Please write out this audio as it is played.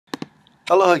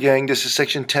Hello gang, this is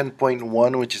section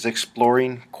 10.1, which is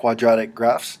exploring quadratic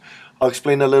graphs. I'll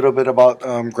explain a little bit about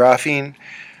graphing,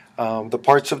 the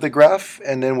parts of the graph,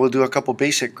 and then we'll do a couple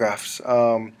basic graphs.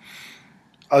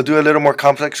 I'll do a little more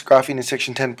complex graphing in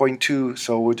section 10.2,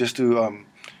 so we'll just do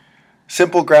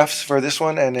simple graphs for this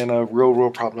one and then a real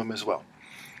world problem as well.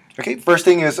 Okay, first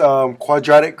thing is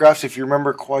quadratic graphs. If you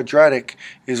remember, quadratic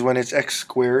is when it's x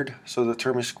squared, so the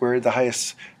term is squared, the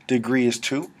highest degree is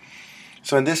 2.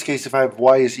 So in this case, if I have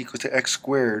y is equal to x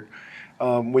squared,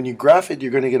 when you graph it, you're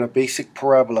going to get a basic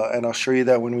parabola, and I'll show you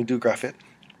that when we do graph it.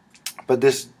 But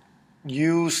this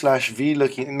u/v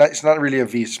looking, it's not really a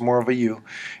v, it's more of a u.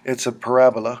 It's a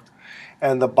parabola,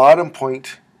 and the bottom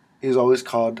point is always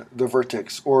called the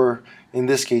vertex, or in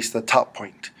this case, the top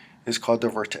point is called the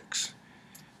vertex.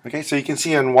 Okay, so you can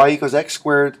see on y equals x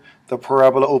squared, the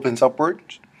parabola opens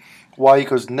upwards. Y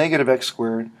equals negative x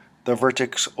squared, the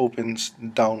vertex opens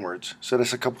downwards. So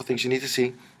there's a couple things you need to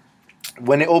see.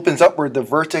 When it opens upward, the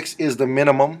vertex is the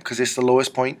minimum because it's the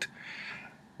lowest point.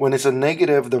 When it's a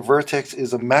negative, the vertex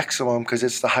is a maximum because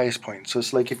it's the highest point. So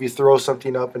it's like if you throw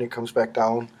something up and it comes back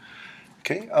down.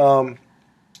 Okay.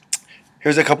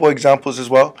 Here's a couple examples as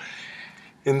well.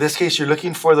 In this case, you're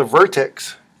looking for the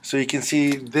vertex. So you can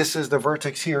see this is the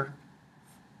vertex here.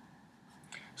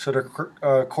 So the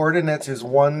coordinates is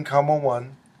 1,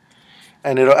 1.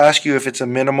 And it'll ask you if it's a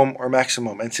minimum or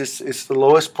maximum. And since it's the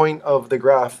lowest point of the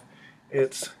graph,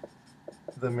 it's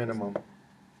the minimum.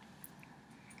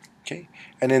 Okay.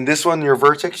 And in this one, your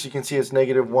vertex, you can see it's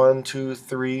negative 1, 2,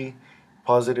 3,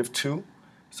 positive 2.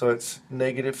 So it's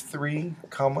negative 3,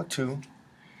 2.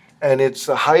 And it's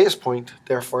the highest point,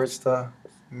 therefore it's the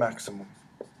maximum.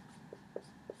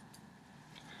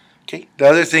 Okay. The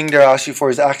other thing they'll ask you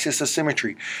for is axis of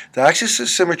symmetry. The axis of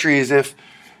symmetry is if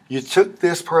you took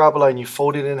this parabola and you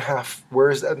fold it in half. Where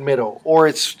is that middle? Or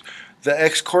it's the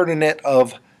x-coordinate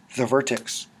of the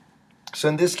vertex. So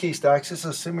in this case, the axis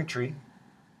of symmetry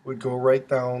would go right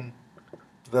down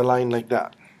the line like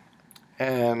that.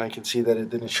 And I can see that it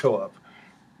didn't show up.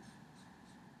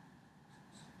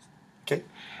 Okay,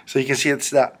 so you can see it's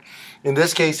that. In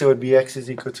this case, it would be x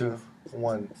is equal to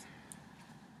 1.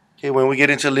 Okay, when we get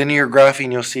into linear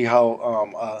graphing, you'll see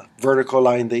how vertical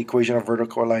line, the equation of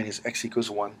vertical line is x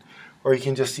equals 1. Or you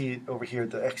can just see over here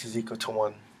that x is equal to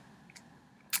 1.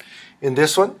 In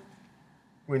this one,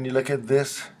 when you look at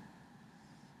this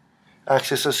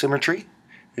axis of symmetry,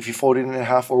 if you fold it in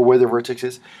half or where the vertex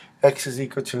is, x is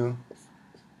equal to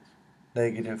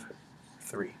negative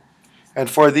 3. And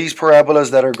for these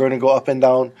parabolas that are going to go up and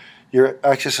down, your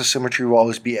axis of symmetry will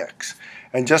always be x.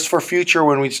 And just for future,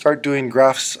 when we start doing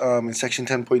graphs in section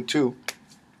 10.2,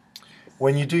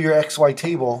 when you do your xy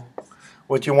table,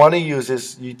 what you want to use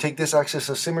is you take this axis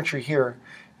of symmetry here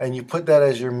and you put that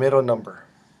as your middle number.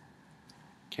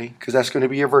 Okay, because that's going to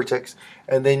be your vertex.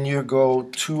 And then you go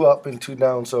 2 up and 2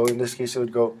 down. So in this case, it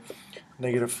would go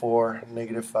negative 4,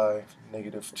 negative 5,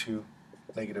 negative 2,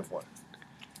 negative 1.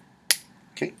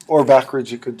 Okay, or backwards,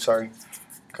 you could,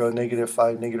 go negative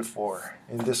 5, negative 4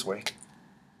 in this way.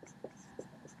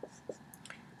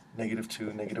 Negative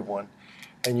 2, negative 1.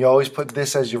 And you always put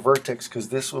this as your vertex because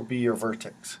this will be your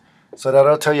vertex. So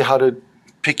that'll tell you how to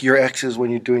pick your x's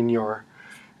when you're doing your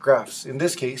graphs. In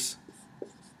this case,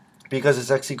 because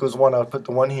it's x equals 1, I would put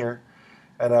the 1 here.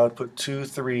 And I would put 2,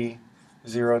 3,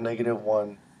 0, negative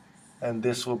 1. And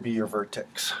this will be your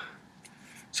vertex.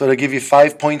 So to give you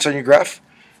 5 points on your graph,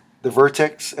 the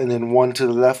vertex, and then 1 to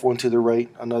the left, 1 to the right,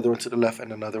 another 1 to the left,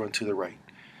 and another 1 to the right.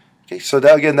 Okay, so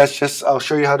that again, that's just, I'll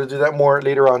show you how to do that more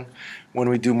later on when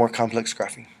we do more complex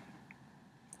graphing.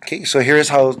 Okay, so here's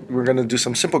how we're going to do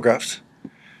some simple graphs.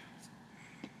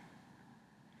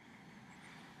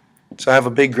 So I have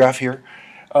a big graph here.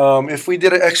 If we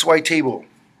did an xy table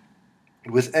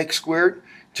with x squared,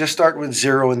 just start with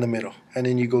 0 in the middle, and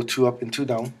then you go 2 up and 2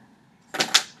 down.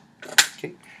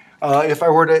 Okay. If I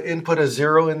were to input a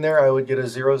 0 in there, I would get a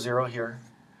 0, 0 here.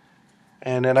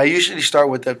 And then I usually start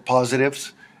with the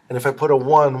positives. And if I put a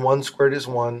 1, 1 squared is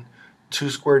 1, 2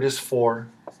 squared is 4.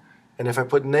 And if I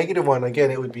put negative 1,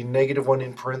 again, it would be negative 1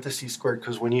 in parentheses squared,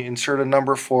 because when you insert a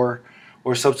number for,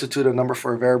 or substitute a number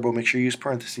for a variable, make sure you use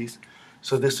parentheses.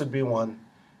 So this would be 1.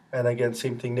 And again,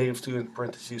 same thing, negative 2 in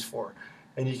parentheses 4.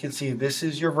 And you can see this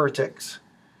is your vertex.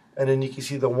 And then you can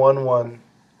see the 1, 1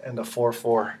 and the 4,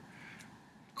 4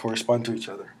 correspond to each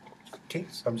other. Okay,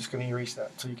 so I'm just going to erase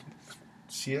that so you can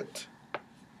see it.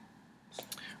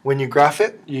 When you graph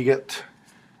it, you get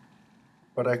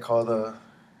what I call the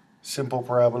simple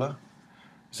parabola.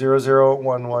 0, 0,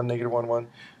 1, 1, negative 1, 1,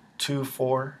 2,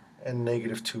 4, and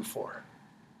negative 2, 4.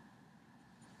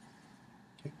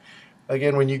 Okay.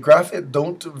 Again, when you graph it,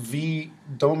 don't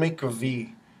make a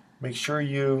V. Make sure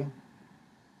you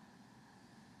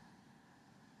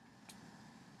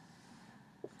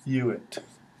view it.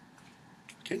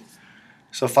 Okay.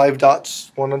 So 5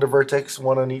 dots, one on the vertex,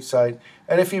 one on each side.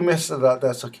 And if you miss a dot,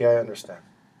 that's okay, I understand.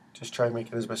 Just try and make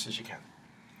it as best as you can.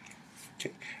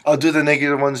 Okay. I'll do the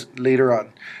negative ones later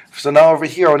on. So now over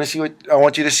here, I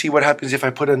want you to see what happens if I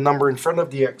put a number in front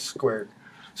of the x squared.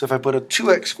 So if I put a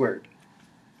 2x squared,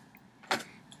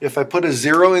 if I put a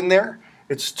 0 in there,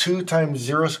 it's 2 times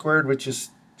 0 squared, which is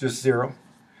just 0.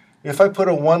 If I put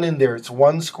a 1 in there, it's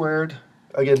 1 squared.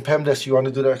 Again, PEMDAS, you want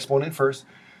to do the exponent first.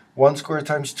 1 squared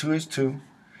times 2 is 2.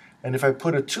 And if I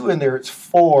put a 2 in there, it's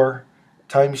 4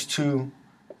 times 2,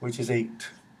 which is 8.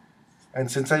 And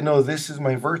since I know this is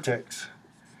my vertex,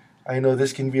 I know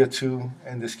this can be a 2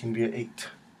 and this can be an 8.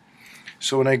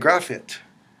 So when I graph it,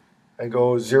 I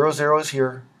go 0, 0 is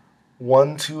here,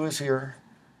 1, 2 is here,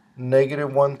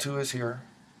 negative 1, 2 is here,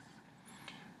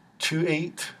 2,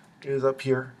 8 is up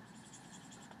here,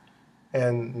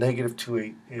 and negative 2,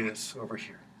 8 is over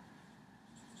here.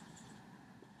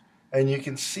 And you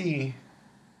can see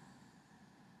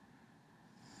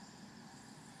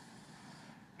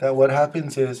that what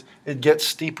happens is it gets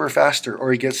steeper faster,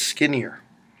 or it gets skinnier.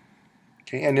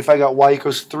 Okay, and if I got y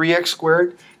equals 3x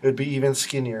squared, it would be even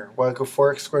skinnier. Y equals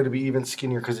 4x squared would be even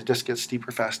skinnier because it just gets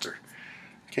steeper faster.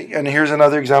 Okay, and here's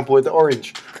another example with the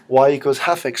orange. Y equals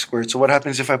half x squared. So what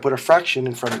happens if I put a fraction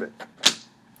in front of it?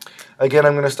 Again,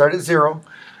 I'm going to start at 0.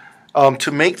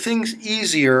 To make things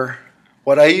easier,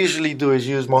 what I usually do is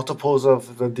use multiples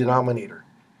of the denominator.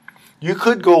 You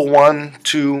could go 1,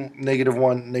 2, negative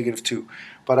 1, negative 2.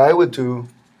 But I would do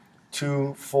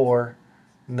 2, 4,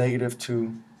 negative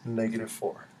 2, negative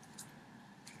 4.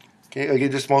 Okay,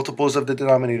 again, just multiples of the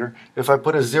denominator. If I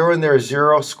put a 0 in there,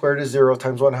 0 squared is 0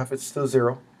 times 1/2, it's still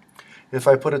 0. If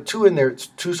I put a 2 in there, it's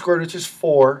 2 squared, which is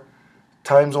 4,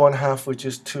 times 1/2, which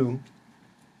is 2.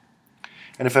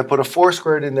 And if I put a 4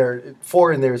 squared in there,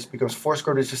 4 in there, it becomes 4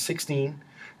 squared, which is 16,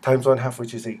 times 1/2,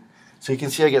 which is 8. So you can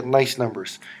see I get nice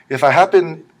numbers. If I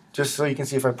happen, just so you can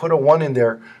see, if I put a 1 in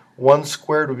there, 1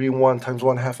 squared would be 1 times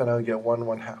 1/2, and I would get 1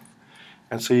 1/2.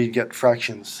 And so you get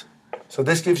fractions. So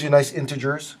this gives you nice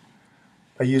integers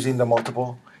by using the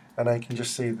multiple. And I can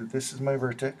just say that this is my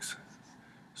vertex.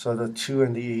 So the 2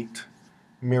 and the 8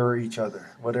 mirror each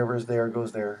other. Whatever is there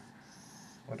goes there.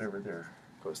 Whatever there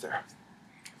goes there.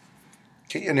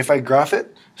 Okay, and if I graph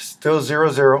it, still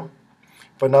 0, 0.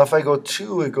 But now if I go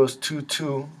 2, it goes 2,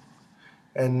 2,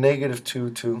 and negative 2,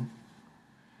 2.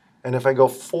 And if I go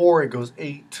 4, it goes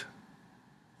 8,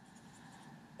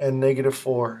 and negative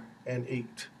 4, and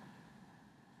 8.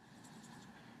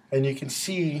 And you can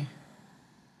see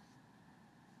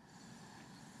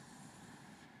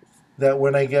that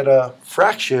when I get a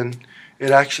fraction,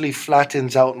 it actually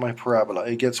flattens out my parabola.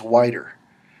 It gets wider.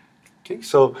 Okay,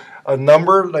 so a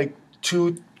number like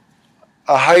 2,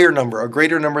 a higher number, a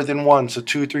greater number than 1, so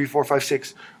 2, 3, 4, 5,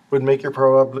 6, would make your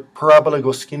parabola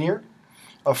go skinnier.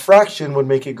 A fraction would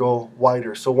make it go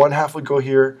wider. So 1/2 would go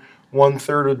here,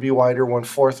 1/3 would be wider,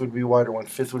 1/4 would be wider,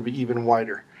 1/5 would be even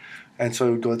wider. And so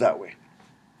it would go that way.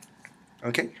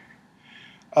 Okay?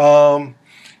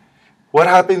 What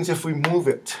happens if we move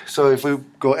it? So if we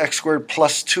go x squared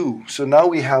plus 2, so now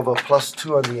we have a plus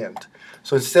 2 on the end.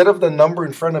 So instead of the number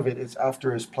in front of it, it's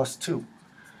after is plus 2.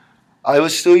 I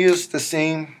would still use the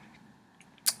same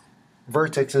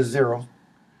vertex as 0.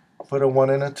 Put a 1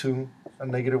 and a 2, a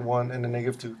negative 1 and a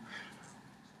negative 2.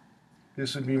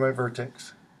 This would be my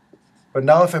vertex. But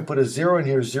now if I put a 0 in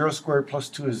here, 0 squared plus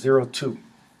 2 is 0, 2.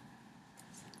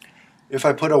 If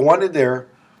I put a 1 in there,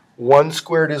 1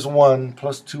 squared is 1,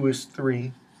 plus 2 is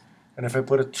 3. And if I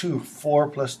put a 2, 4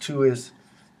 plus 2 is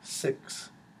 6.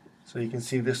 So you can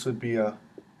see this would be a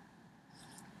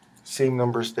same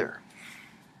numbers there.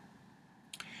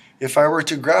 If I were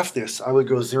to graph this, I would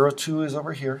go 0, 2 is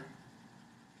over here.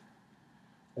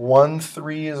 1,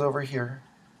 3 is over here.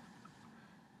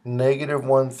 Negative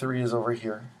 1, 3 is over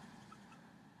here.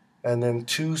 And then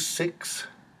 2, 6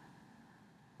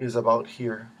 is about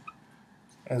here.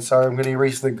 And sorry, I'm going to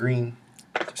erase the green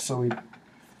just so we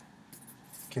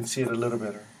can see it a little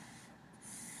better.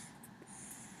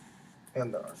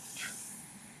 And the orange.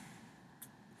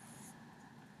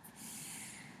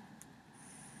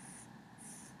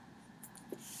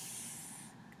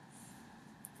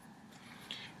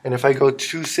 And if I go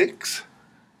 2, 6,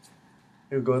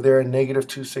 it would go there, and negative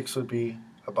 2, 6 would be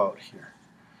about here.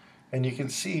 And you can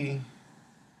see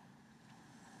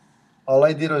all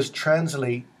I did was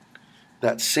translate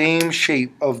that same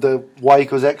shape of the y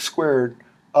equals x squared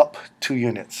up 2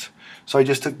 units. So I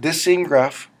just took this same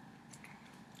graph,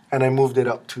 and I moved it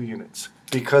up 2 units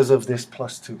because of this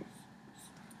plus 2.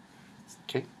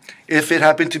 Okay. If it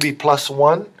happened to be plus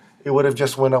 1, it would have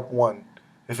just went up 1.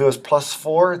 If it was plus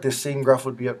 4, this same graph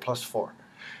would be at plus 4.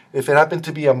 If it happened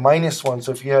to be a minus 1,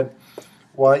 so if you had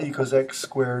y equals x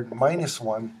squared minus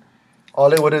 1,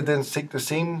 all it would have done is take the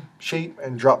same shape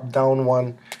and drop down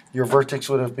 1. Your vertex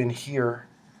would have been here,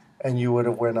 and you would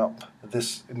have went up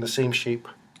this in the same shape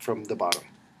from the bottom.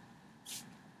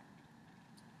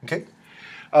 Okay?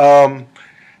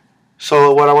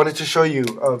 So what I wanted to show you,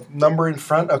 a number in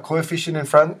front, a coefficient in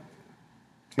front,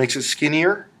 makes it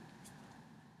skinnier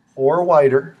or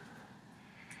wider,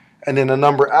 and then a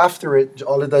number after it,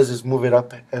 all it does is move it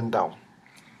up and down.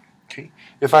 Okay?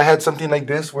 If I had something like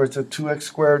this, where it's a 2x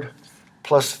squared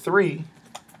plus 3,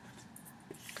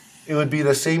 it would be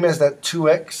the same as that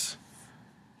 2x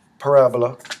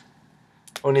parabola.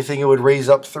 Only thing, it would raise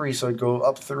up 3, so it'd go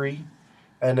up 3,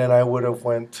 and then I would have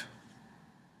went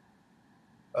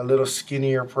a little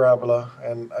skinnier parabola,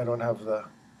 and I don't have the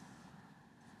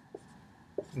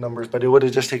numbers, but it would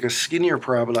have just taken a skinnier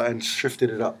parabola and shifted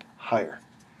it up higher.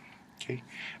 Okay,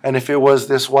 and if it was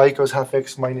this y equals half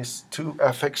x minus 2,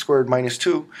 fx squared minus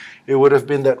 2, it would have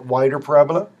been that wider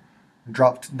parabola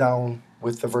dropped down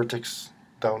with the vertex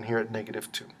down here at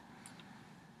negative 2.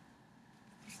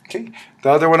 Okay, the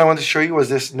other one I wanted to show you was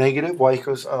this negative y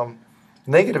equals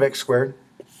negative x squared.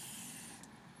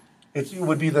 It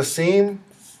would be the same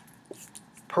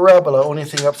parabola, only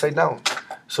thing upside down.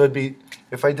 So it'd be,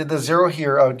 if I did the 0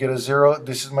 here, I would get a 0.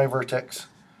 This is my vertex.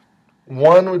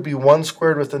 1 would be 1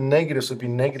 squared with a negative, so it would be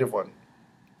negative 1.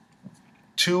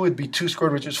 2 would be 2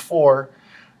 squared, which is 4,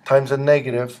 times a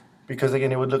negative, because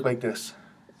again, it would look like this.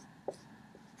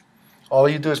 All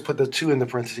you do is put the 2 in the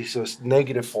parentheses, so it's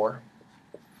negative 4,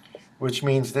 which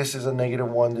means this is a negative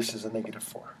 1, this is a negative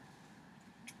 4.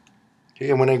 Okay,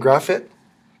 and when I graph it,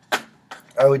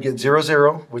 I would get 0,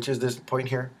 0, which is this point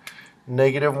here,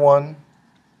 negative 1,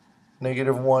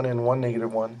 and 1,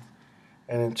 negative 1.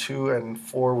 And then 2 and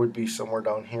 4 would be somewhere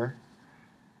down here.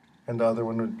 And the other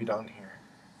one would be down here.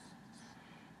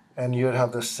 And you would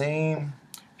have the same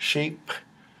shape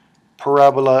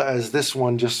parabola as this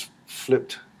one, just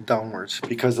flipped downwards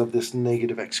because of this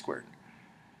negative x squared.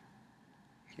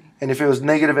 Okay. And if it was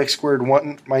negative x squared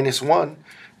minus 1,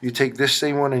 you take this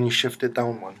same one and you shift it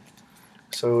down 1.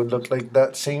 So it would look like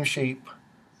that same shape,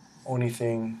 only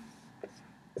thing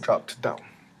dropped down.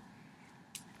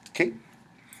 Okay?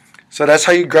 So that's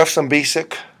how you graph some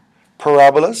basic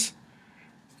parabolas.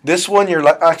 This one, your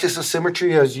axis of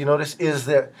symmetry, as you notice, is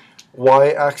the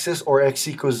y-axis, or x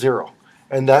equals 0.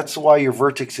 And that's why your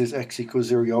vertex is x equals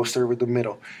 0. You always start with the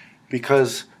middle,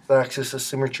 because the axis of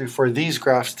symmetry for these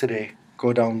graphs today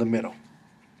go down the middle.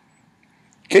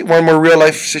 Okay, one more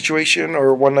real-life situation,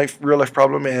 or real-life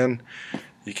problem, and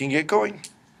you can get going.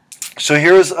 So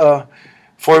here's a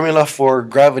formula for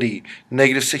gravity,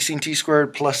 negative 16t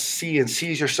squared plus c, and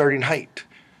c is your starting height.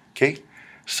 Okay,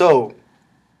 so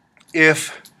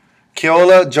if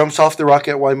Keola jumps off the rock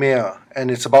at Waimea and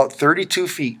it's about 32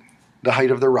 feet, the height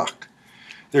of the rock,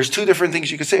 there's two different things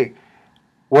you could say.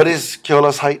 What is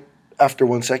Keola's height after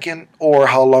 1 second, or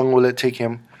how long will it take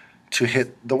him to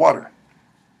hit the water?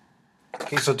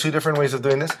 Okay, so two different ways of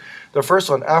doing this. The first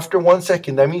one, after 1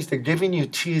 second, that means they're giving you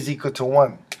t is equal to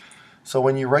 1. So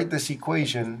when you write this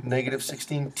equation, negative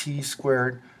 16t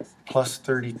squared plus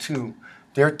 32,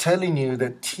 they're telling you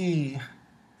that t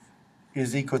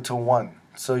is equal to 1.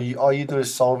 So all you do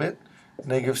is solve it.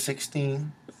 Negative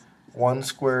 16, 1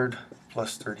 squared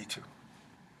plus 32.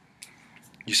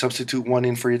 You substitute 1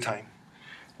 in for your time.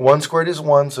 1 squared is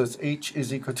 1, so it's h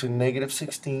is equal to negative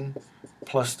 16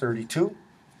 plus 32.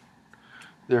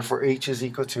 Therefore, h is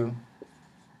equal to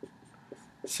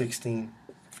 16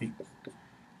 feet.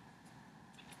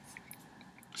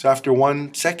 So after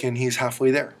 1 second, he's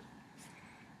halfway there.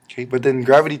 Okay, but then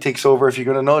gravity takes over. If you're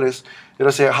going to notice,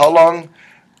 it'll say how long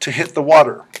to hit the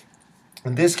water.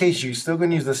 In this case, you're still going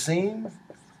to use the same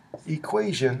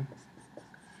equation.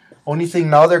 Only thing,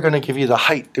 now they're going to give you the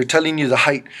height. They're telling you the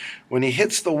height. When he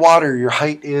hits the water, your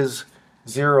height is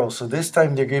 0. So this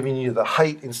time they're giving you the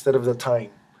height instead of the time.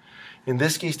 In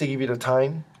this case, they give you the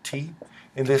time, t.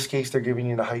 In this case, they're giving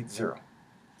you the height, 0.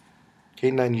 Okay,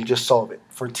 and then you just solve it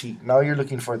for t. Now you're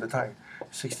looking for the time.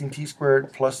 16t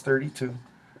squared plus 32.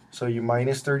 So you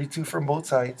minus 32 from both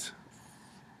sides.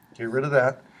 Get rid of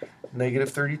that. Negative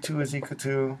 32 is equal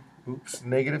to,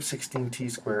 negative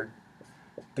 16t squared.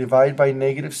 Divide by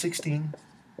negative 16.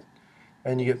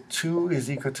 And you get 2 is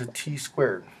equal to t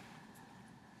squared.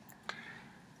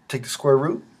 Take the square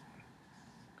root.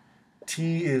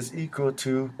 T is equal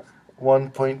to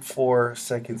 1.4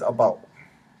 seconds, about.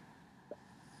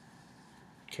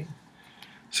 Okay.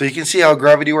 So you can see how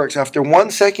gravity works. After 1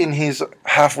 second, he's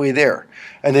halfway there.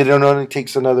 And then it only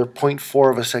takes another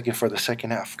 0.4 of a second for the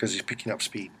second half because he's picking up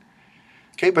speed.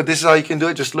 Okay, but this is how you can do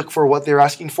it. Just look for what they're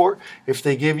asking for. If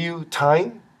they give you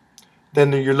time,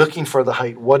 then you're looking for the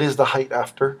height. What is the height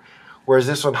after? Whereas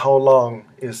this one, how long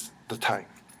is the time?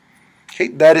 Okay,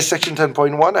 that is section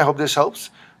 10.1. I hope this helps.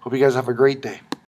 Hope you guys have a great day.